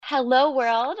Hello,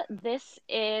 world. This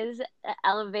is the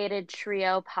Elevated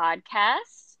Trio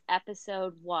podcast,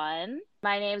 episode one.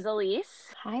 My name's Elise,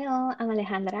 Hi all, I'm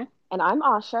Alejandra. And I'm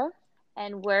Asha.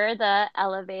 and we're the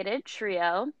Elevated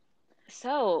Trio.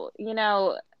 So,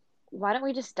 why don't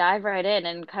we just dive right in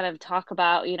and kind of talk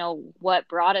about, what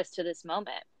brought us to this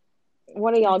moment?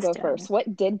 One of y'all Let's go do first.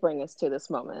 What did bring us to this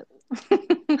moment?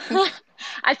 it.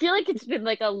 I feel like it's been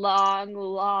like a long,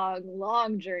 long,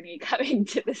 long journey coming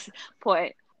to this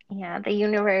point. Yeah, the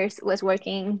universe was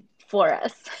working for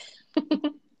us.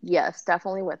 Yes,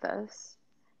 definitely with us.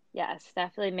 Yes,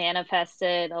 definitely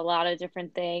manifested a lot of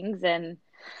different things, and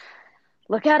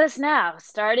look at us now,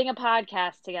 starting a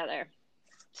podcast together.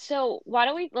 So why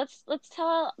don't we let's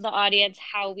tell the audience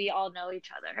how we all know each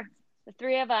other. The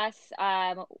three of us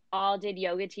all did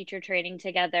yoga teacher training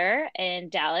together in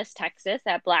Dallas, Texas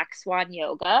at Black Swan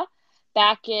Yoga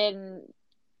back in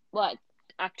what,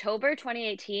 October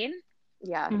 2018?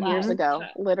 Yeah, years Wow, Hmm. ago,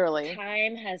 literally.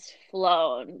 time has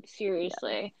flown, Yeah.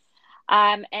 seriously.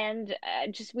 And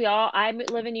just I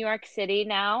live in New York City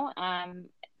now.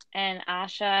 And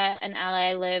Asha and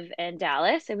Ally live in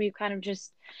Dallas, and we've kind of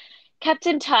just kept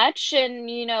in touch, and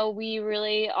we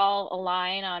really all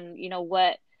align on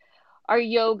what our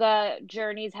yoga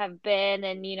journeys have been,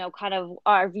 and kind of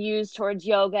our views towards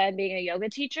yoga and being a yoga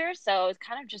teacher. So it's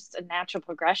kind of just a natural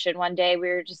progression. One day we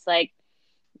were just like,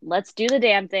 let's do the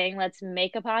damn thing, let's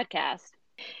make a podcast.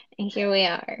 And here we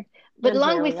are. But And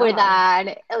long here we before are.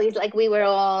 that, at least like we were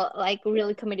all like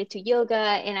really committed to yoga.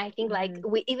 And I think like Mhm.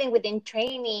 we even within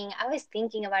training, I was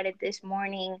thinking about it this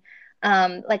morning.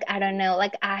 Like I don't know,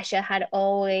 like Asha had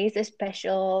always a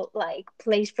special like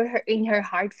place for her in her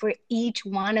heart for each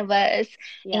one of us.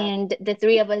 Yeah. And the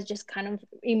three of us just kind of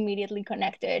immediately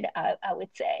connected, I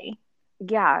would say.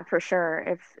 Yeah, for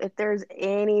sure. If there's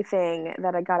anything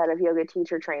that I got out of yoga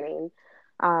teacher training,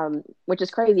 which is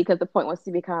crazy because the point was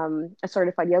to become a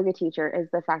certified yoga teacher,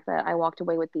 is the fact that I walked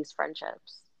away with these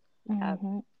friendships. Yeah,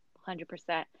 Hmm.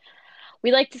 100%.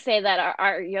 We like to say that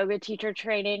our yoga teacher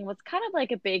training was kind of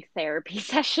like a big therapy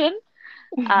session.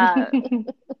 Uh,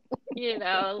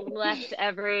 left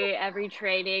every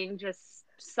training just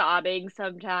sobbing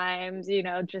sometimes,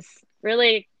 just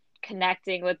really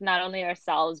connecting with not only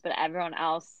ourselves but everyone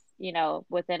else,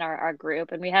 within our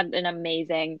group. And we had an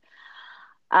amazing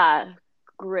uh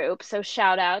group. So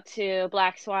shout out to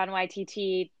Black Swan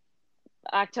YTT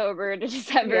October to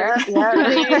December Yeah,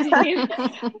 yeah.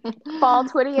 2018. Fall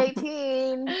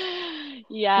 2018.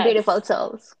 Yes. Beautiful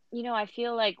souls. I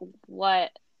feel like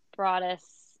what brought us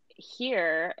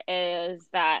here is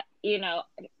that,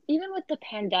 even with the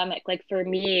pandemic, like for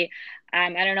me, I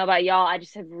don't know about y'all, I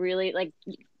just have really like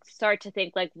start to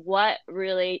think like what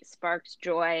really sparked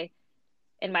joy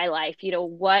in my life.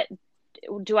 What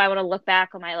do I want to look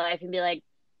back on my life and be like,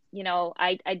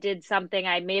 I did something,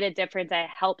 I made a difference, I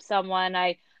helped someone,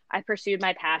 I pursued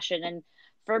my passion. And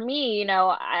for me,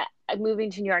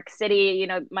 moving to New York City,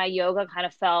 my yoga kind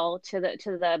of fell to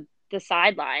the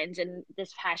sidelines. And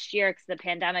this past year, because of the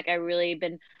pandemic, I really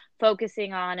been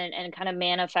focusing on and kind of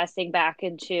manifesting back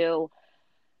into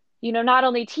not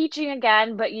only teaching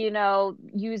again, but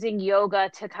using yoga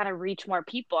to kind of reach more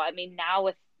people. I mean, now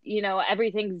with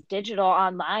everything's digital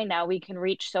online now, we can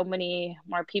reach so many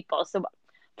more people. So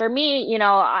for me,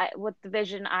 I what the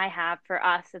vision I have for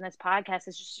us in this podcast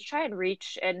is just to try and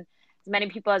reach and as many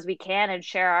people as we can and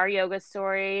share our yoga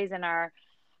stories and our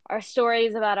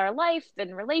stories about our life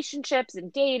and relationships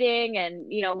and dating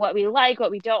and what we like,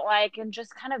 what we don't like, and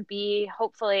just kind of be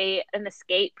hopefully an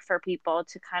escape for people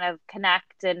to kind of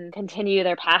connect and continue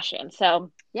their passion.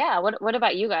 So yeah, what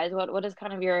about you guys? What is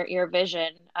kind of your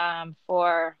vision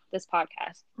for this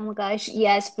podcast? Oh my gosh,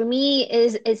 yes. For me,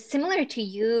 is similar to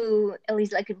you, at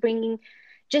least like bringing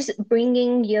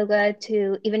yoga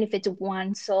to even if it's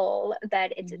one soul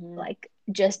that it's Hmm. like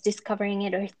just discovering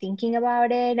it or thinking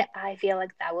about it. I feel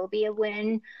like that will be a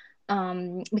win.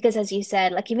 Because as you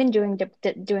said, like even during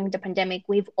the pandemic,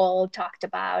 we've all talked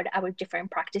about our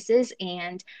different practices,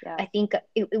 and Yeah. I think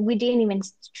we didn't even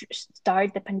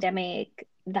start the pandemic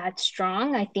that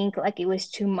strong. I think like it was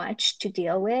too much to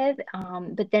deal with.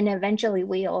 But then eventually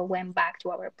we all went back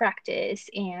to our practice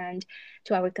and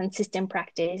to our consistent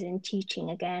practice and teaching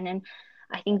again. And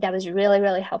I think that was really,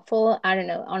 really helpful. I don't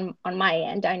know, on my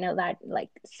end, I know that like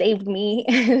saved me,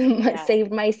 Yeah.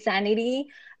 saved my sanity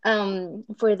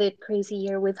for the crazy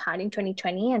year we've had in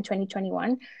 2020 and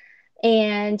 2021.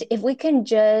 And if we can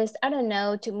just, I don't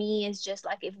know, to me, it's just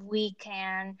like if we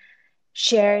can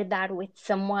share that with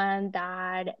someone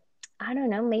that I don't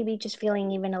know, maybe just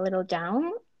feeling even a little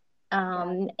down,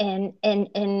 Yeah.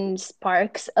 and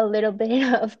sparks a little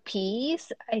bit of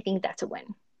peace, I think that's a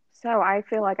win. So I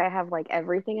feel like I have like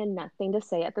everything and nothing to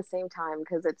say at the same time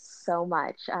because it's so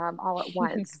much all at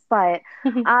once. But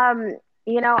um,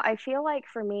 I feel like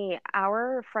for me,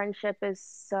 our friendship is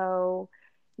so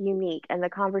unique, and the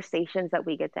conversations that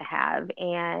we get to have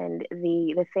and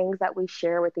the things that we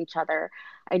share with each other.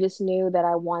 I just knew that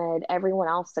I wanted everyone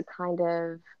else to kind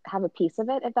of have a piece of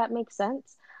it, if that makes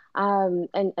sense.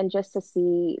 And just to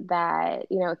see that,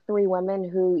 three women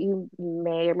who you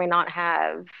may or may not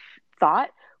have thought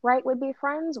right would be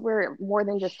friends. We're more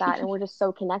than just that, and we're just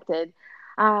so connected,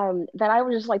 that I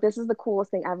was just like, this is the coolest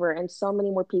thing ever, and so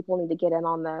many more people need to get in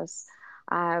on this.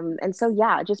 And so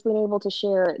yeah, just being able to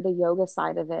share the yoga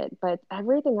side of it, but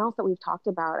everything else that we've talked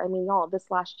about. I mean, y'all,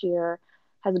 this last year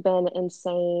has been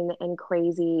insane and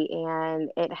crazy,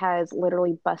 and it has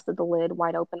literally busted the lid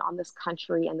wide open on this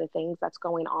country and the things that's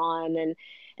going on,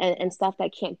 and stuff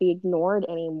that can't be ignored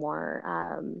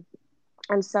anymore.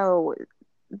 And so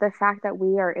the fact that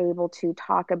we are able to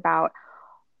talk about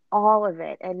all of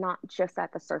it and not just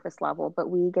at the surface level, but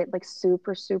we get like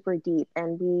super, super deep,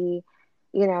 and we,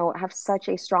 have such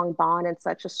a strong bond and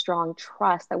such a strong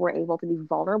trust that we're able to be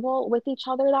vulnerable with each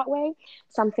other that way.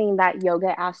 Something that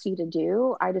yoga asks you to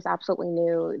do. I just absolutely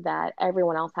knew that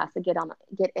everyone else has to get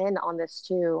in on this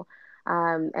too.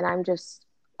 And I'm just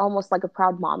almost like a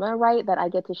proud mama, right? That I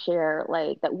get to share,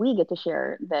 like that we get to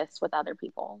share this with other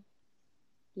people.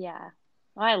 Yeah.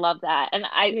 I love that. And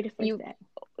I Beautifully you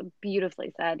said.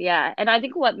 beautifully said. Yeah. And I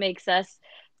think what makes us,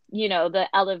 the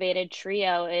elevated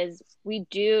trio is we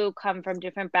do come from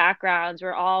different backgrounds.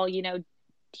 We're all,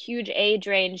 huge age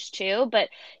range too, but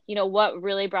what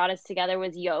really brought us together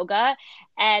was yoga.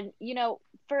 And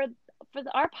for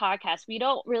our podcast, we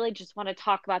don't really just want to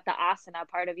talk about the asana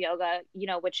part of yoga,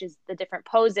 which is the different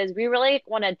poses. We really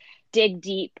want to dig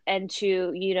deep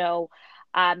into,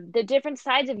 the different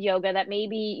sides of yoga that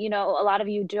maybe, a lot of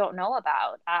you don't know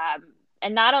about.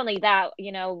 And not only that,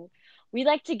 we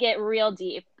like to get real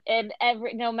deep, and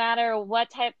no matter what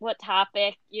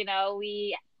topic,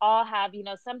 we all have,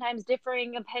 sometimes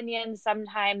differing opinions,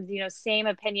 sometimes, same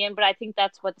opinion, but I think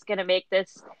that's what's going to make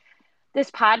this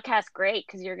podcast great,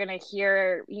 because you're going to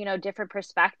hear, different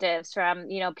perspectives from,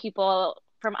 people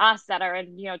from us that are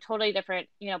in, totally different,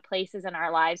 places in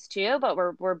our lives too, but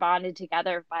we're bonded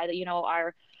together by the,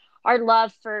 our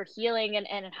love for healing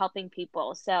and helping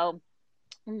people. So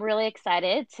I'm really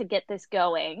excited to get this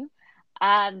going.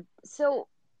 So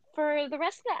for the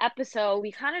rest of the episode,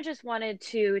 we kind of just wanted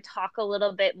to talk a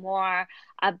little bit more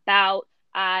about,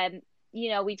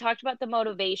 we talked about the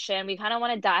motivation. We kind of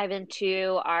want to dive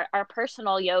into our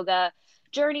personal yoga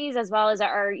journeys, as well as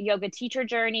our yoga teacher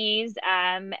journeys,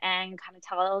 and kind of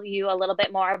tell you a little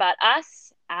bit more about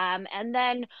us. And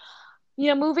then,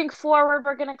 moving forward,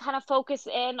 we're going to kind of focus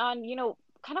in on,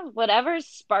 kind of whatever's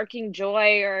sparking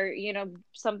joy, or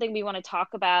something we want to talk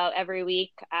about every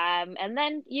week, and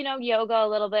then yoga a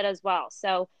little bit as well.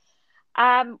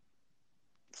 Um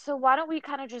so why don't we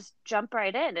kind of just jump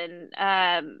right in,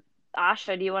 and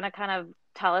Asha, do you want to kind of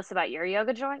tell us about your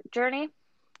yoga journey?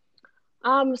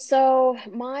 So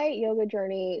my yoga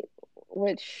journey,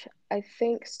 which I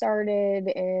think started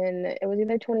it was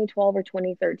either 2012 or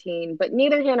 2013, but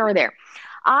neither here nor there.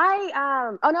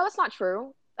 Oh no, that's not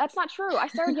true. That's not true. I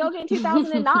started yoga in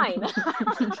 2009.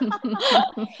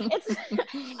 It's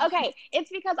okay. It's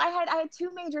because I had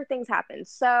two major things happen.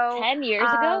 So, 10 years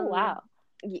ago? Wow.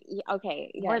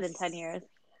 okay, More yes. than 10 years.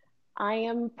 I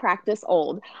am practice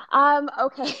old.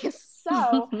 Okay,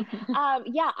 so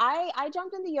yeah, I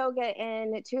jumped into yoga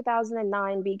in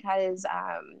 2009 because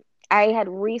I had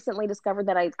recently discovered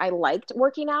that I liked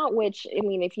working out, which, I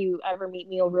mean, if you ever meet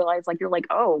me, you'll realize, like, you're like,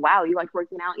 oh wow, you like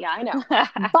working out. Yeah, I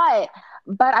know.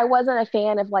 But I wasn't a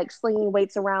fan of like slinging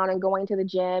weights around and going to the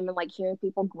gym and like hearing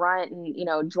people grunt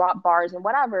and, drop bars and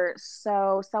whatever.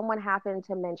 So someone happened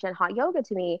to mention hot yoga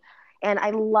to me, and I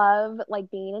love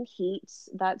like being in heat.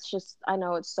 That's just, I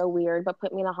know it's so weird, but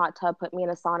put me in a hot tub, put me in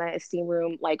a sauna, a steam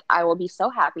room, like I will be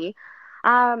so happy.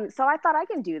 So I thought I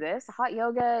can do this.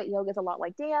 Yoga is a lot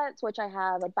like dance, which I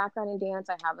have a background in dance.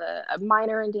 I have a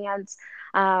minor in dance.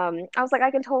 I was like, I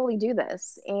can totally do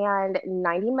this. And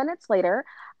 90 minutes later,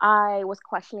 I was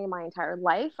questioning my entire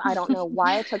life. I don't know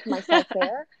why I took myself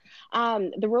there.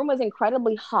 The room was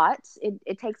incredibly hot.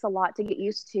 It takes a lot to get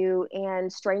used to.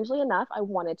 And strangely enough, I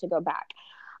wanted to go back.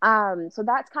 So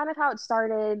that's kind of how it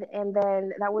started. And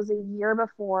then that was a year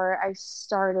before I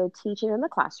started teaching in the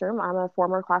classroom. I'm a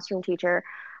former classroom teacher.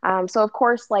 So of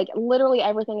course, like literally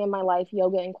everything in my life,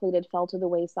 yoga included, fell to the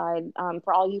wayside.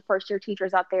 For all you first year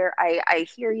teachers out there, I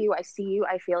hear you, I see you,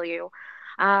 I feel you.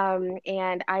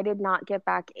 And I did not get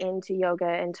back into yoga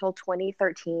until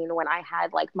 2013 when I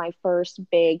had like my first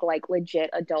big, like legit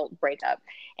adult breakup.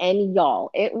 And y'all,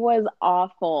 it was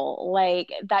awful.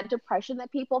 Like that depression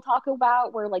that people talk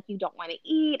about where like you don't want to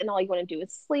eat and all you want to do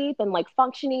is sleep and like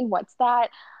functioning, what's that?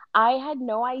 I had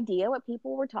no idea what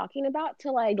people were talking about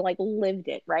till I like lived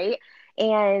it, right?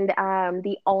 And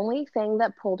the only thing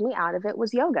that pulled me out of it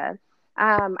was yoga.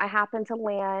 I happened to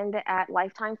land at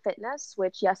Lifetime Fitness,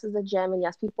 which, yes, is a gym, and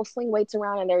yes, people sling weights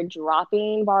around and they're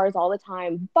dropping bars all the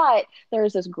time. But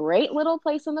there's this great little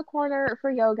place in the corner for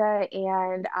yoga,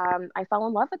 and I fell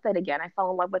in love with it again. I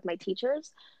fell in love with my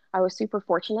teachers. I was super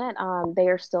fortunate. They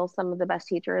are still some of the best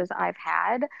teachers I've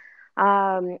had.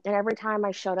 And every time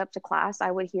I showed up to class,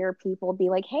 I would hear people be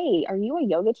like, "Hey, are you a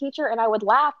yoga teacher?" And I would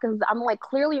laugh because I'm like,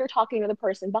 clearly you're talking to the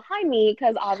person behind me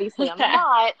because obviously I'm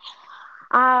not.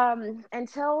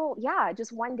 Until, yeah,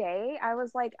 just one day I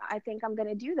was like, I think I'm going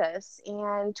to do this.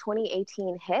 And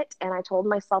 2018 hit, and I told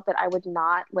myself that I would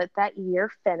not let that year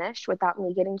finish without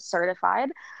me getting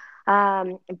certified.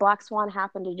 Black Swan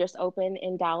happened to just open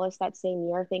in Dallas that same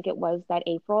year. I think it was that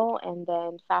April. And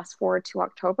then fast forward to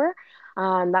October.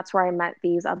 That's where I met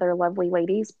these other lovely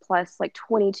ladies, plus like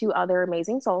 22 other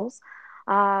amazing souls.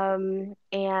 And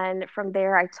from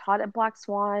there, I taught at Black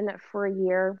Swan for a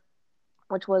year,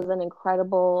 which was an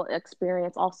incredible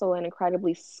experience, also an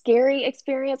incredibly scary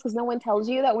experience because no one tells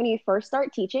you that when you first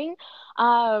start teaching,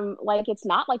 like it's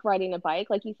not like riding a bike.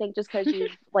 Like you think just because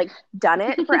you've like done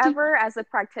it forever as a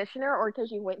practitioner or because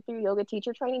you went through yoga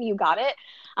teacher training, you got it.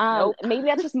 Nope. Maybe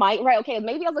that's just my right. Okay,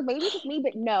 maybe I was like, maybe it's just me,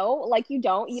 but no, like you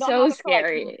don't. You don't So have it for like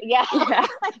scary. yeah, Yeah.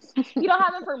 you don't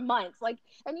have it for months. Like,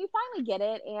 and you finally get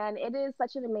it, and it is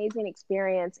such an amazing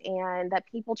experience, and that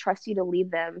people trust you to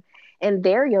lead them in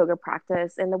their yoga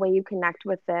practice and the way you connect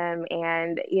with them.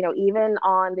 And, you know, even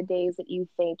on the days that you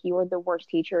think you are the worst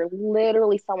teacher,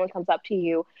 literally someone comes up to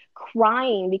you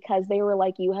crying because they were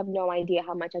like, you have no idea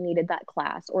how much I needed that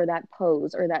class or that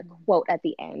pose or that quote at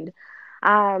the end.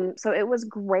 So it was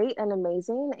great and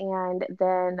amazing. And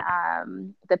then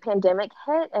the pandemic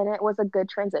hit, and it was a good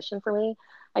transition for me.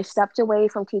 I stepped away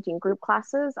from teaching group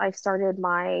classes. I started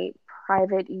my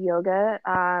private yoga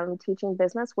teaching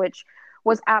business, which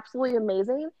was absolutely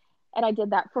amazing. And I did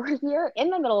that for a year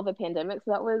in the middle of a pandemic.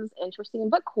 So that was interesting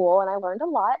but cool. And I learned a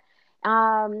lot.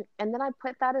 And then I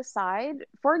put that aside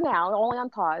for now, only on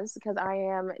pause, because I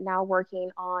am now working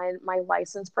on my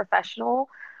licensed professional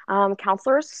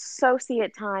counselor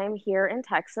associate time here in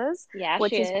Texas, Yeah,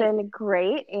 which she has is. been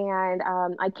great. And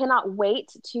I cannot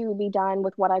wait to be done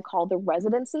with what I call the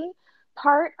residency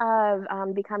part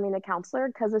of becoming a counselor,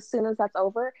 because as soon as that's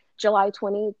over, July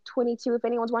 2022, if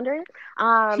anyone's wondering,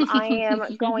 I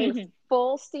am going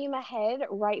full steam ahead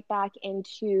right back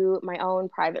into my own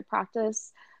private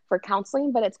practice for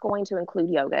counseling, but it's going to include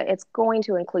yoga. It's going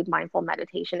to include mindful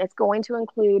meditation. It's going to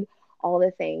include all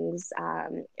the things.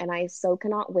 And I so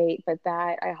cannot wait. But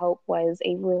that, I hope, was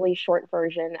a really short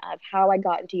version of how I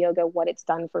got into yoga, what it's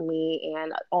done for me,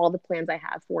 and all the plans I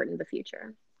have for it in the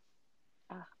future.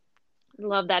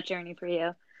 Love that journey for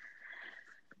you.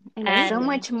 And so And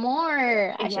much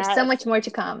more. Asha, so yes, much more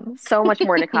to come. So much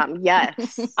more to come.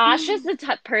 Yes. Asha's the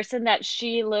type person that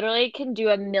she literally can do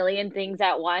a million things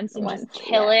at once and just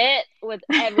kill it with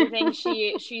everything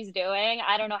she's doing.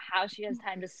 I don't know how she has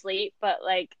time to sleep, but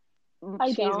like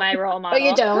she's my role model. But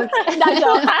you don't. I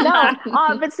don't.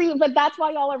 No. But see, but that's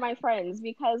why y'all are my friends,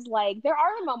 because like there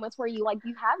are moments where you like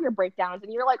you have your breakdowns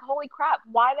and you're like, holy crap,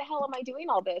 why the hell am I doing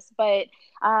all this? But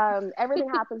everything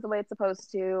happens the way it's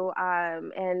supposed to.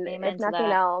 And Amen if to nothing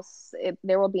that. else,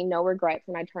 there will be no regrets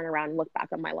when I turn around and look back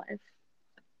on my life.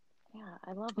 Yeah,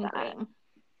 I love that.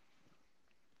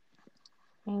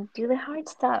 And do the hard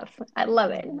stuff. I love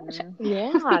it.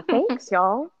 Yeah, thanks,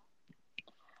 y'all.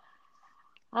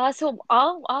 So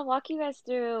I'll walk you guys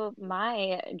through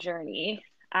my journey.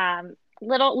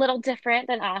 Little different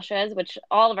than Asha's, which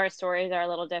all of our stories are a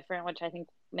little different, which I think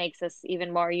makes us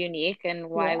even more unique and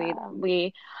why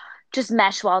we just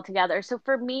mesh well together. So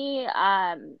for me,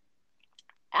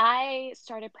 I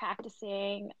started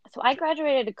practicing. So I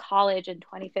graduated college in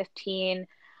 2015.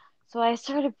 So I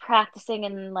started practicing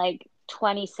in like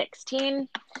 2016.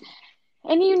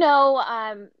 And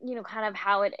kind of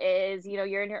how it is,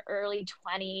 you're in your early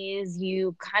 20s,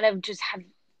 you kind of just have,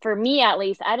 for me at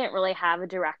least, I didn't really have a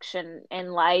direction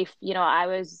in life. I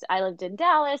lived in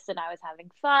Dallas and I was having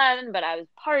fun, but I was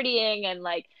partying and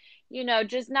like,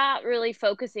 just not really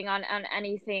focusing on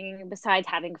anything besides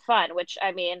having fun, which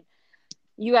I mean,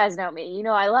 you guys know me,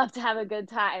 I love to have a good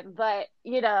time, but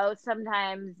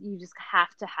sometimes you just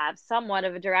have to have somewhat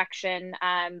of a direction.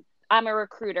 I'm a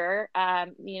recruiter,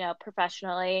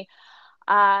 professionally.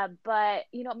 But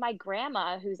my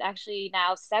grandma, who's actually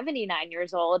now 79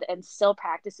 years old and still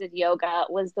practices yoga,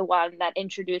 was the one that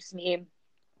introduced me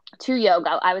to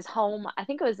yoga. I was home, I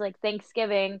think it was like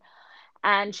Thanksgiving,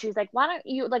 and she was like, why don't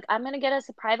you, like, I'm gonna get us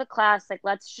a private class, like,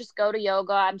 let's just go to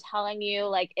yoga. I'm telling you,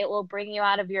 like, it will bring you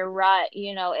out of your rut,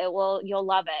 you'll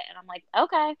love it. And I'm like,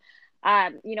 okay.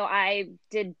 I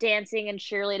did dancing and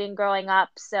cheerleading growing up,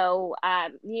 so I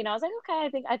was like,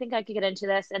 okay, I think I could get into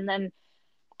this. And then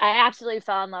I absolutely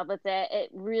fell in love with it. It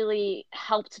really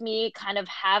helped me kind of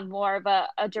have more of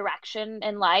a direction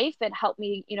in life. It helped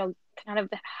me, kind of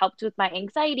helped with my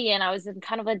anxiety. And I was in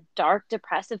kind of a dark,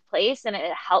 depressive place. And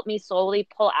it helped me slowly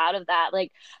pull out of that.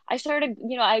 Like, I started,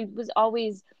 I was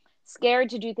always scared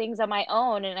to do things on my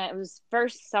own. And it was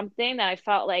first something that I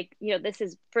felt like, this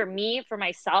is for me, for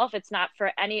myself. It's not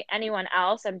for anyone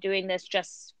else. I'm doing this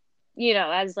just,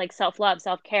 as like self-love,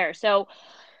 self-care. So,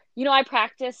 I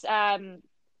practice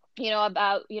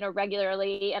about,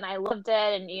 regularly, and I loved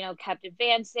it, and, kept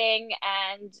advancing.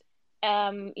 And,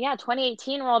 yeah,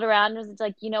 2018 rolled around, and it's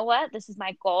like, you know what? This is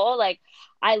my goal. Like,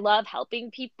 I love helping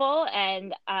people.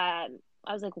 And,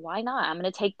 I was like, why not? I'm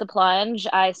going to take the plunge.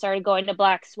 I started going to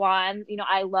Black Swan.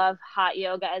 I love hot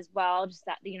yoga as well. Just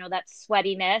that, that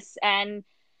sweatiness. And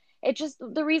it just,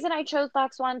 the reason I chose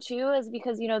Black Swan too is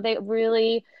because, they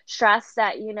really stress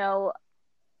that,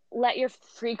 let your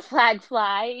freak flag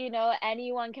fly.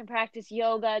 Anyone can practice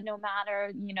yoga, no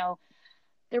matter,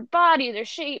 their body, their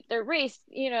shape, their race,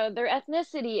 their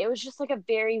ethnicity. It was just like a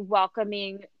very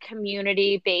welcoming,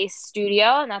 community based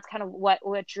studio. And that's kind of what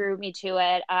drew me to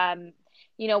it.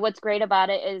 What's great about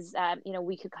it is,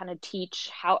 we could kind of teach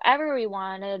however we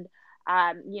wanted,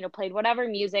 played whatever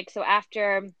music. So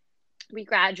after we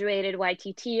graduated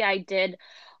YTT, I did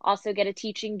also get a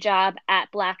teaching job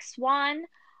at Black Swan,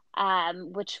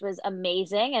 which was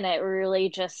amazing. And it really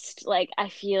just, like, I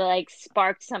feel like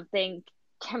sparked something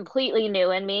completely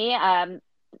new in me.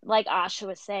 Like Asha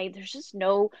was saying, there's just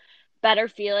no better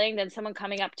feeling than someone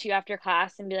coming up to you after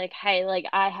class and be like, hey, like,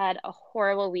 I had a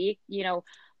horrible week.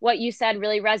 What you said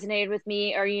really resonated with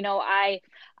me, or, I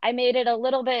made it a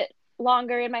little bit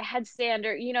longer in my headstand,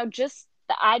 or,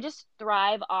 I just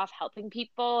thrive off helping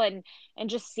people, and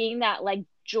just seeing that, like,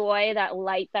 joy, that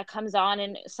light that comes on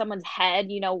in someone's head,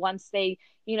 once they,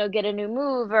 get a new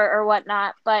move, or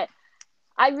whatnot. But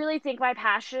I really think my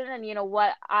passion and,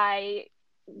 what I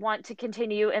want to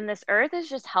continue in this earth is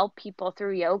just help people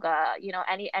through yoga,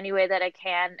 any way that I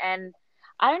can. And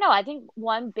I don't know, I think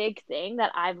one big thing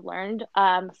that I've learned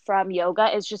from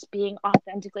yoga is just being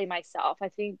authentically myself. I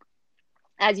think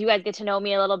as you guys get to know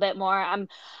me a little bit more,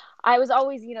 I was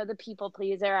always, the people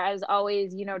pleaser. I was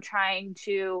always, trying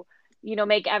to,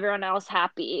 make everyone else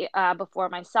happy before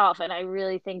myself. And I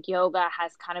really think yoga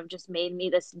has kind of just made me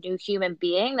this new human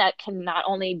being that can not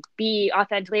only be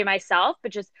authentically myself,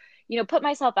 but just, put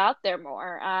myself out there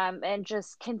more, and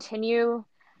just continue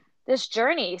this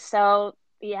journey. So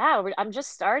yeah, I'm just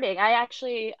starting. I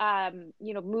actually,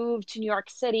 moved to New York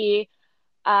City.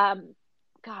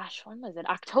 Gosh, when was it?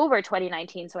 October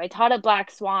 2019. So I taught at Black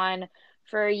Swan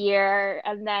for a year,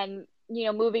 and then,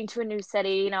 moving to a new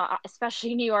city,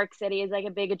 especially New York City, is like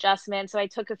a big adjustment. So I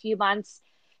took a few months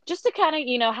just to kind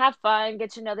of, have fun,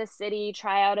 get to know the city,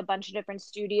 try out a bunch of different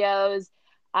studios.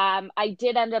 I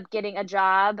did end up getting a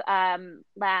job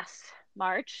last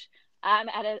March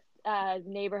at a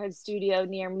neighborhood studio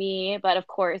near me, but of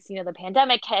course, the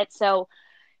pandemic hit. So,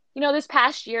 this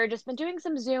past year, just been doing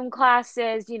some Zoom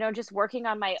classes, just working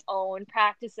on my own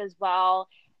practice as well.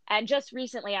 And just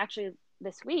recently, actually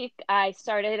this week, I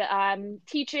started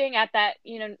teaching at that,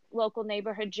 local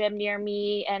neighborhood gym near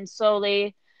me, and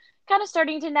slowly kind of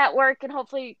starting to network, and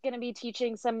hopefully going to be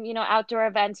teaching some, outdoor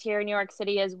events here in New York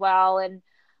City as well. And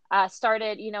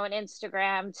started, an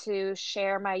Instagram to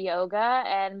share my yoga,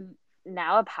 and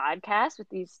now a podcast with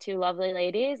these two lovely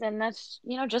ladies. And that's,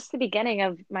 just the beginning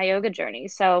of my yoga journey.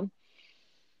 So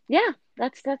yeah,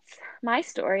 that's my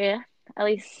story, at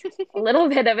least a little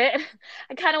bit of it.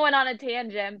 I kind of went on a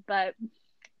tangent, but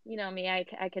you know me,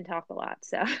 I can talk a lot.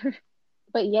 So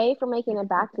But yay for making it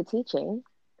back to teaching.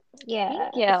 Yeah.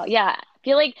 thank you. Yeah, I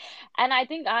feel like, and I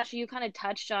think Asha, you kind of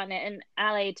touched on it, and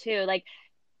Ali too. Like,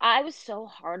 I was so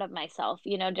hard on myself,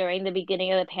 during the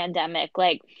beginning of the pandemic.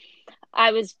 Like,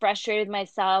 I was frustrated with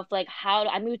myself. Like, how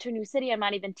I moved to a new city, I'm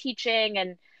not even teaching.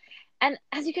 And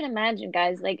as you can imagine,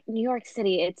 guys, like, New York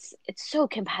City, it's so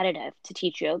competitive to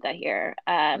teach yoga here,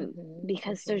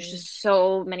 because there's just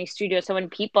so many studios, so many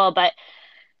people. But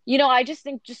I just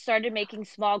think just started making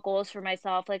small goals for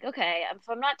myself. Like, okay, if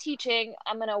I'm not teaching,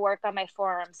 I'm gonna work on my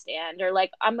forearm stand, or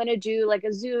like I'm gonna do like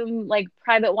a Zoom like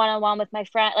private one-on-one with my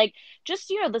friend. Like just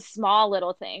the small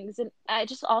little things. And it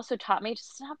just also taught me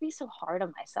just not be so hard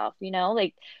on myself.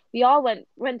 Like we all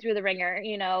went through the ringer.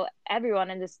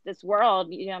 Everyone in this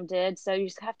world did. So you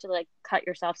just have to like cut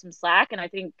yourself some slack. And I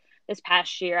think this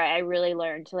past year I really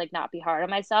learned to like not be hard on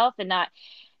myself and not.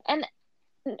 And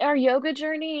our yoga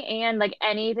journey and like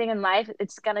anything in life,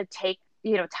 it's gonna take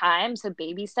time, so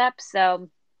baby steps. So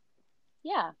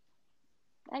yeah,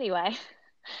 anyway.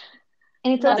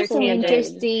 And it's also Another so tangent.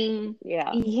 interesting.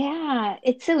 Yeah. Yeah,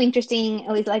 it's so interesting.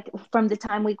 It was like from the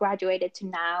time we graduated to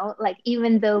now, like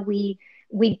even though we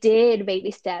did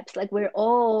baby steps, like we're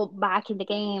all back in the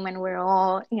game and we're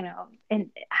all, and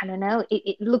I don't know,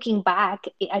 looking back,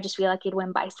 I just feel like it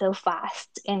went by so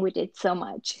fast and we did so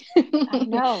much. I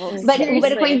know, But when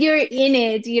seriously. you're in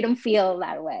it, you don't feel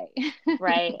that way.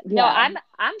 Right. No, Yeah.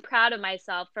 I'm proud of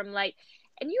myself from like,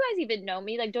 and you guys even know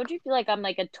me, like don't you feel like I'm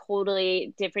like a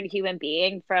totally different human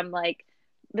being from like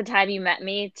the time you met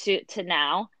me to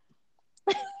now?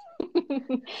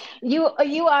 You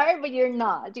are, but you're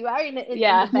not. You are in the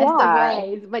Yeah. best of Yeah.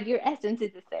 ways, but your essence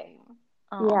is the same.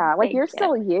 Oh, Yeah. Like thank you're you.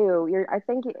 still you. I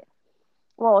think,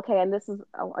 well, okay. And this is,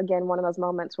 again, one of those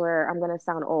moments where I'm going to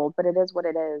sound old, but it is what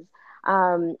it is.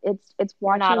 It's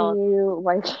You're not watching old. you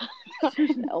like,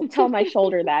 I'll tell my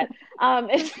shoulder that.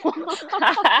 It's,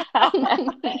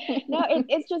 no,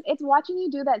 it's just, it's watching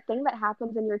you do that thing that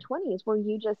happens in your 20s where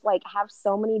you just like have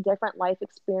so many different life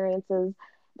experiences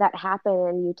that happen,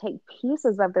 and you take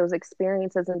pieces of those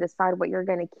experiences and decide what you're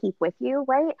going to keep with you,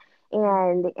 right?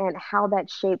 And how that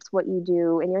shapes what you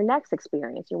do in your next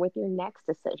experience, you're with your next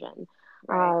decision.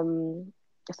 Right.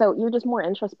 So you're just more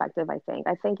introspective, I think.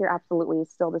 I think you're absolutely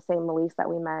still the same Melise that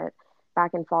we met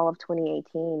back in fall of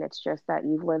 2018. It's just that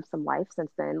you've lived some life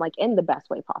since then, like in the best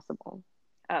way possible.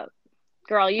 Oh,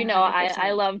 girl, I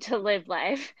 100%. love to live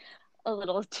life a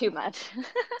little too much.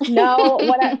 No,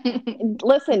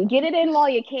 listen, get it in while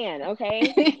you can,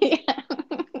 okay?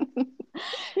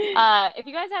 If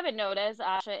you guys haven't noticed,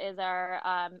 Asha is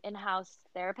our in-house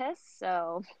therapist.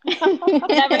 So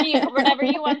whenever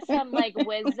you want some like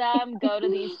wisdom, go to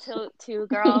these two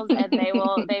girls, and they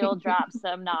will drop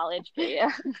some knowledge for you.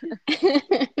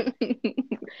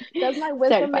 Does my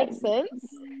wisdom make Certified.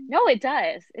 sense? No, it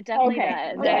does. It definitely Okay,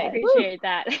 does. I okay. Woo. appreciate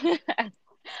that.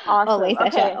 Awesome. Always, Asha,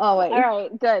 Okay. All always.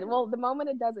 right, good. Well, the moment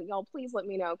it doesn't, y'all, please let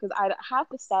me know, because I half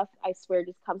the stuff I swear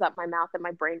just comes out my mouth and my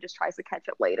brain just tries to catch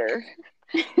up later.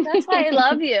 That's why I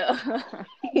love you.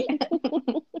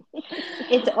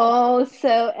 It's all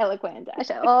so eloquent,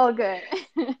 Asha. All good.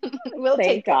 We'll Thank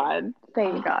take it. God.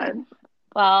 Thank God.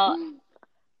 Well,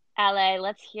 LA,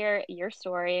 let's hear your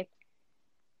story.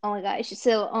 Oh my gosh.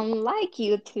 So unlike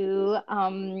you two,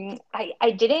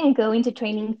 I didn't go into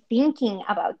training thinking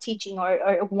about teaching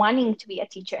or wanting to be a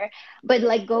teacher, but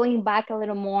like going back a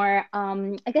little more,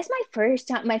 I guess my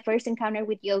first encounter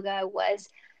with yoga was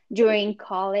during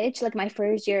college, like my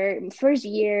first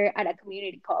year at a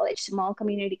community college, small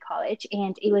community college.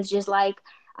 And it was just like,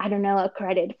 I don't know, a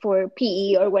credit for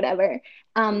PE or whatever.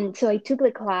 So I took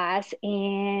the class,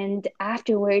 and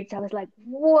afterwards I was like,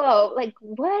 whoa, like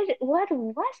what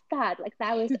was that? Like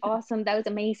that was awesome. That was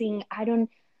amazing. I don't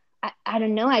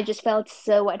know. I just felt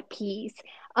so at peace.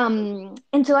 And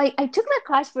so I took that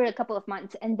class for a couple of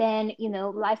months, and then,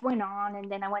 life went on, and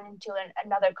then I went into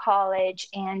another college,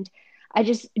 and I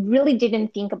just really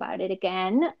didn't think about it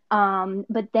again.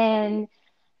 But then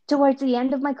towards the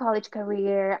end of my college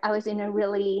career, I was in a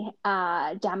really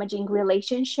damaging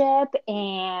relationship,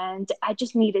 and I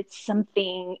just needed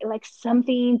something, like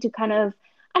something to kind of,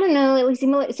 I don't know, it was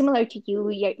similar to you.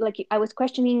 Yeah, like I was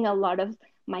questioning a lot of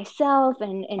myself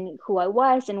and who I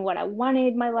was and what I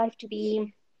wanted my life to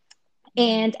be.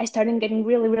 And I started getting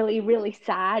really, really, really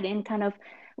sad and kind of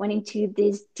went into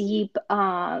this deep,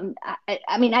 I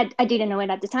mean, I didn't know it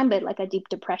at the time, but like a deep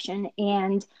depression.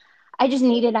 And I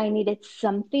needed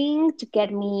something to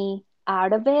get me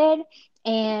out of it.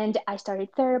 And I started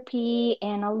therapy.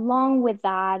 And along with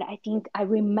that, I think I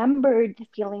remembered the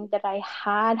feeling that I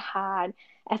had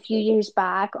a few years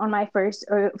back on my first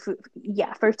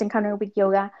encounter with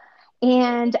yoga.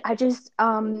 And I just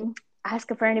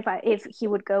asked a friend if he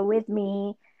would go with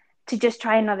me to just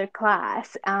try another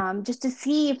class, just to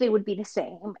see if it would be the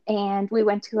same. And we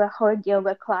went to a hot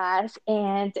yoga class,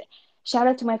 and shout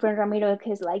out to my friend Ramiro,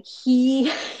 because like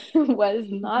he was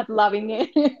not loving it.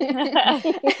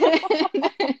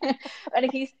 But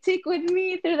he stuck with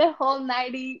me through the whole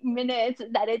 90 minutes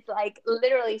that it's like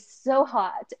literally so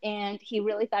hot, and he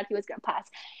really thought he was gonna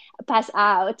pass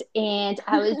out, and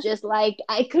I was just like,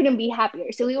 I couldn't be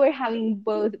happier. So we were having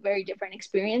both very different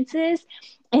experiences,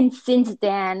 and since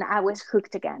then I was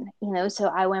hooked again, you know. So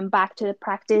I went back to the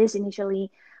practice,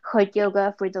 initially hot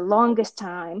yoga for the longest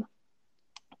time,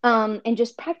 and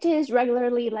just practice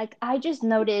regularly. Like I just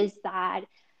noticed that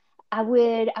I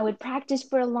would practice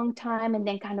for a long time, and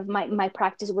then kind of my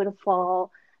practice would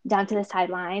fall down to the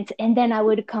sidelines, and then I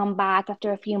would come back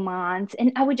after a few months,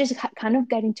 and I would just kind of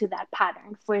get into that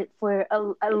pattern for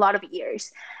a lot of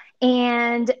years.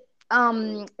 And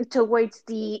towards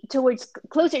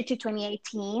closer to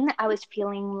 2018, I was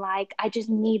feeling like I just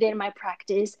needed my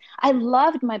practice. I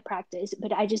loved my practice,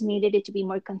 but I just needed it to be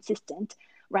more consistent,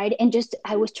 right? And just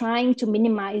I was trying to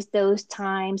minimize those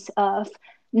times of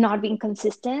not being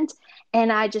consistent. And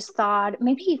I just thought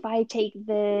maybe if I take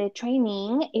the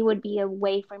training, it would be a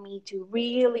way for me to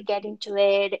really get into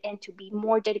it and to be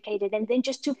more dedicated, and then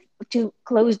just to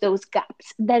close those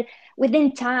gaps that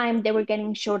within time they were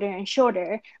getting shorter and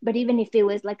shorter. But even if it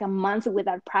was like a month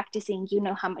without practicing, you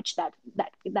know how much that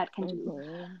can do.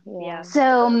 Yeah.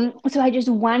 So I just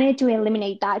wanted to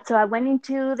eliminate that. So I went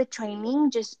into the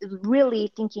training just really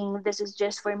thinking this is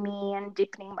just for me and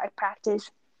deepening my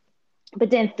practice. But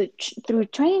then through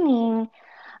training,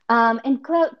 and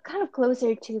kind of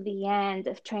closer to the end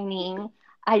of training,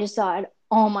 I just thought,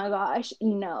 oh my gosh,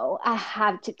 no, I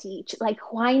have to teach.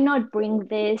 Like, why not bring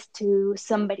this to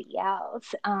somebody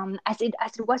else? As it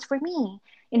was for me.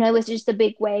 You know, it was just a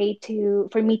big way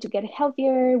for me to get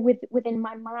healthier within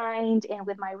my mind and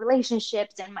with my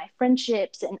relationships and my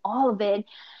friendships and all of it.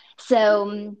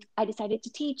 So I decided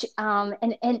to teach.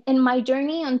 And my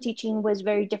journey on teaching was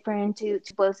very different to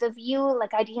both of you.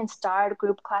 Like I didn't start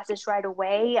group classes right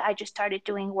away. I just started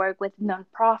doing work with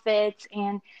nonprofits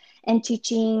and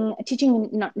teaching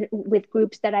not, with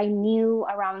groups that I knew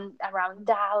around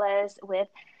Dallas, with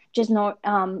just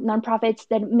nonprofits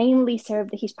that mainly serve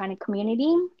the Hispanic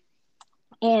community.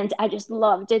 And I just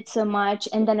loved it so much.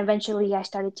 And then eventually I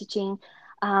started teaching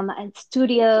at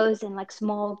studios and like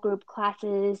small group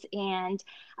classes. And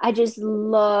I just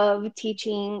love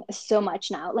teaching so much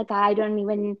now. Like I don't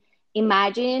even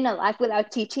imagine a life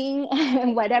without teaching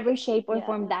in whatever shape or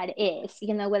form that is,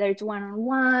 you know, whether it's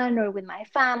one-on-one or with my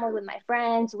family, with my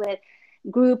friends, with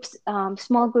groups,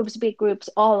 small groups, big groups,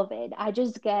 all of it. I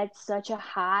just get such a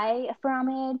high from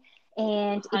it.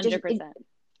 And it just, 100%.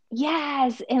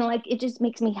 yes, and like it just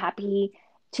makes me happy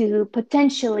to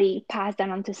potentially pass that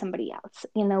on to somebody else,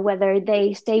 you know, whether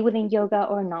they stay within yoga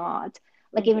or not.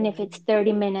 Like even if it's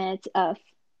 30 minutes of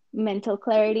mental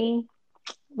clarity,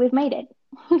 we've made it.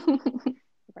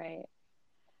 Right.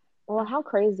 Well, how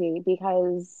crazy,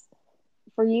 because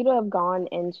for you to have gone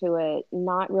into it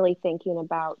not really thinking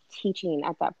about teaching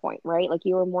at that point, right? Like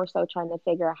you were more so trying to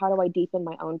figure out, how do I deepen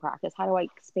my own practice? How do I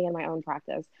expand my own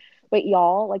practice? But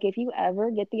y'all, like if you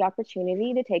ever get the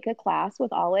opportunity to take a class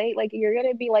with Ale, like you're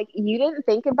gonna be like, you didn't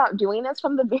think about doing this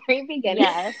from the very beginning.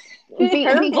 Yes.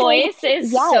 Her voice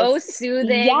is so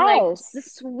soothing, like the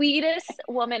yes. sweetest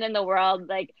woman in the world.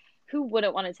 Like, who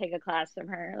wouldn't want to take a class from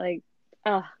her? Like,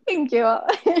 oh, Thank you.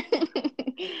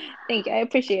 Thank you. I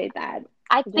appreciate that.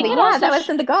 I think But it Yeah. yeah, also that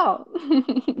wasn't the goal.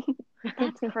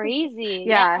 that's crazy.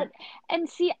 Yeah. And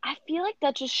see, I feel like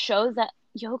that just shows that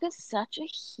yoga is such a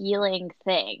healing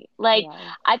thing. Like,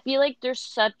 Yeah. I feel like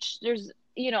there's, a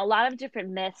lot of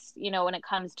different myths, when it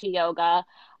comes to yoga.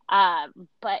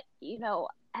 But,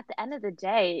 at the end of the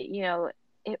day,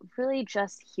 it really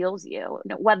just heals you.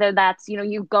 Whether that's,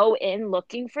 you go in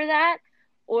looking for that,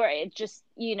 or it just,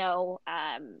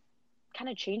 kind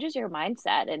of changes your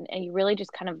mindset, and you really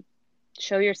just kind of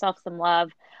show yourself some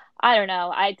love. I don't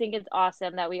know. I think it's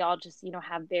awesome that we all just,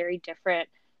 have very different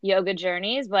yoga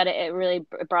journeys, but it really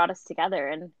brought us together.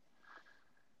 And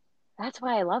that's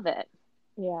why I love it.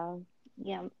 Yeah.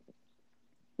 Yeah.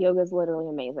 Yoga is literally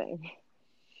amazing.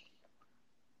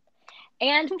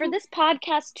 And for this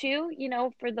podcast too,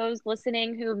 for those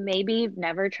listening who maybe have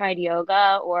never tried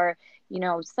yoga, or,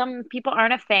 some people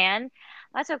aren't a fan,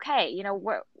 that's okay.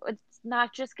 It's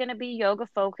not just going to be yoga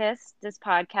focused, this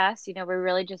podcast. We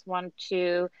really just want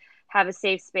to have a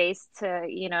safe space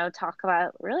to, talk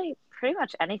about really pretty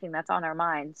much anything that's on our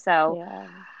mind. So, Yeah.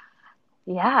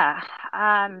 yeah.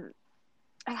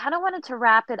 I kind of wanted to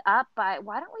wrap it up, but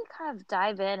why don't we kind of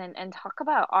dive in and talk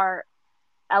about our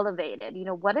elevated?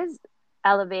 What does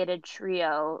elevated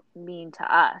trio mean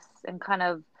to us? And kind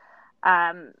of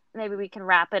maybe we can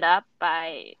wrap it up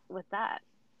with that.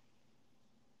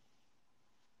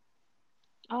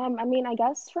 I mean, I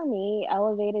guess for me,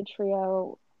 Elevated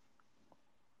Trio,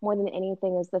 more than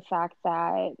anything, is the fact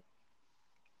that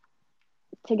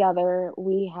together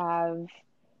we have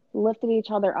lifted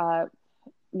each other up,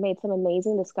 made some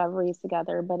amazing discoveries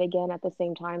together. But again, at the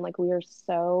same time, like we are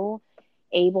so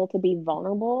able to be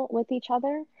vulnerable with each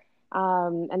other.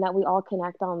 And that we all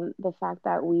connect on the fact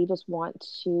that we just want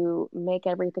to make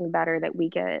everything better that we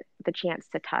get the chance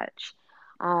to touch.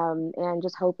 And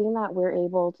just hoping that we're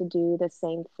able to do the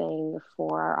same thing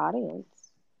for our audience.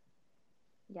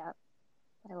 Yep.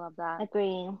 I love that.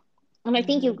 Agree. And I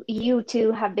think you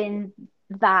too have been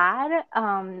that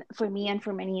for me and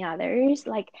for many others.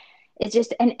 Like it's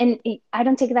just I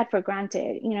don't take that for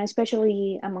granted, you know,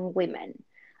 especially among women.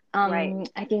 Right.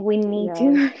 I think we need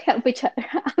to help each other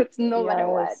out no matter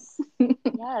what.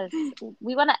 Yes.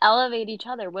 We want to elevate each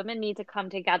other. Women need to come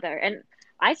together. And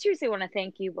I seriously want to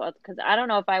thank you both because I don't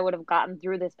know if I would have gotten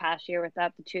through this past year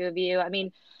without the two of you. I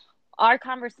mean, our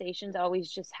conversations always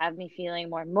just have me feeling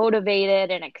more motivated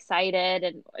and excited,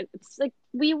 and it's like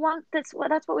we want this, well,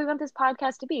 that's what we want this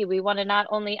podcast to be. We want to not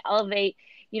only elevate,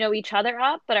 you know, each other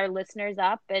up but our listeners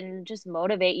up, and just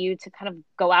motivate you to kind of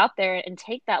go out there and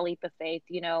take that leap of faith,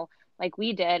 you know, like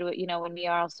we did, you know, when we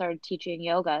all started teaching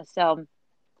yoga. So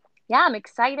yeah, I'm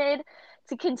excited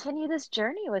to continue this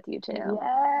journey with you two.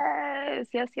 Yes.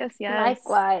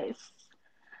 Likewise.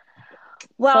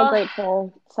 Well, so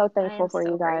grateful, so thankful for so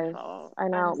you guys. grateful. I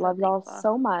know, love y'all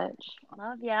so much.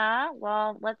 Love ya.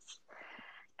 Well,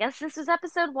 guess this was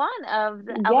episode 1 of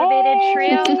the Elevated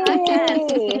Trio podcast.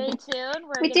 Stay tuned.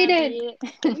 We did it.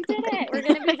 We're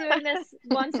gonna be doing this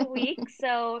once a week,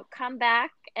 so come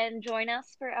back and join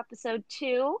us for episode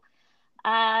 2.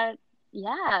 Yeah,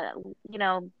 you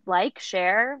know, like,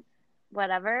 share,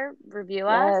 whatever, review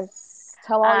us.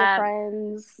 Tell all your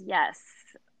friends. Yes.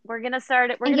 We're gonna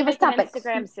start it. We're gonna make an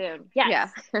Instagram soon.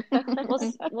 Yes. Yeah.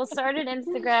 we'll start an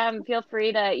Instagram. Feel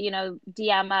free to, you know,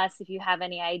 DM us if you have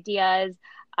any ideas.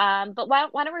 But why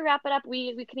don't we wrap it up?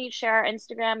 We can each share our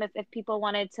Instagram if people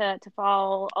wanted to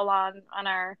follow along on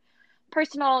our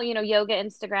personal, you know, yoga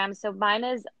Instagram. So mine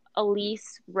is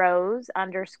Elise Rose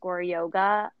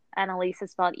 _yoga, and Elise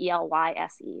is spelled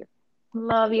ELYSE.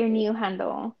 Love your new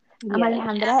handle. Yes. I'm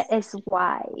Alejandra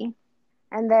SY.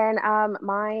 And then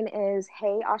mine is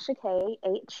Hey Asha K,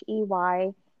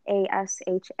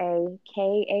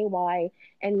 HeyAshaKay.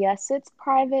 And yes, it's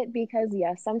private because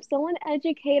yes, I'm still an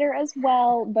educator as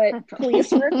well, but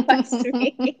please request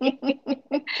me.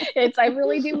 I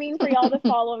really do mean for y'all to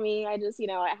follow me. I just, you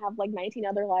know, I have like 19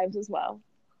 other lives as well.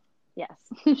 Yes,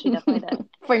 she definitely did.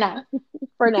 For now.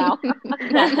 For now.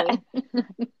 Exactly.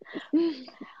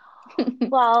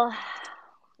 Well,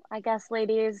 I guess,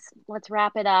 ladies, let's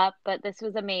wrap it up. But this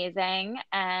was amazing.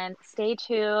 And stay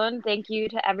tuned. Thank you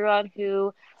to everyone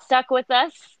who stuck with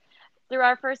us through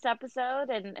our first episode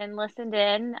and listened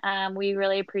in. We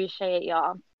really appreciate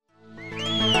y'all.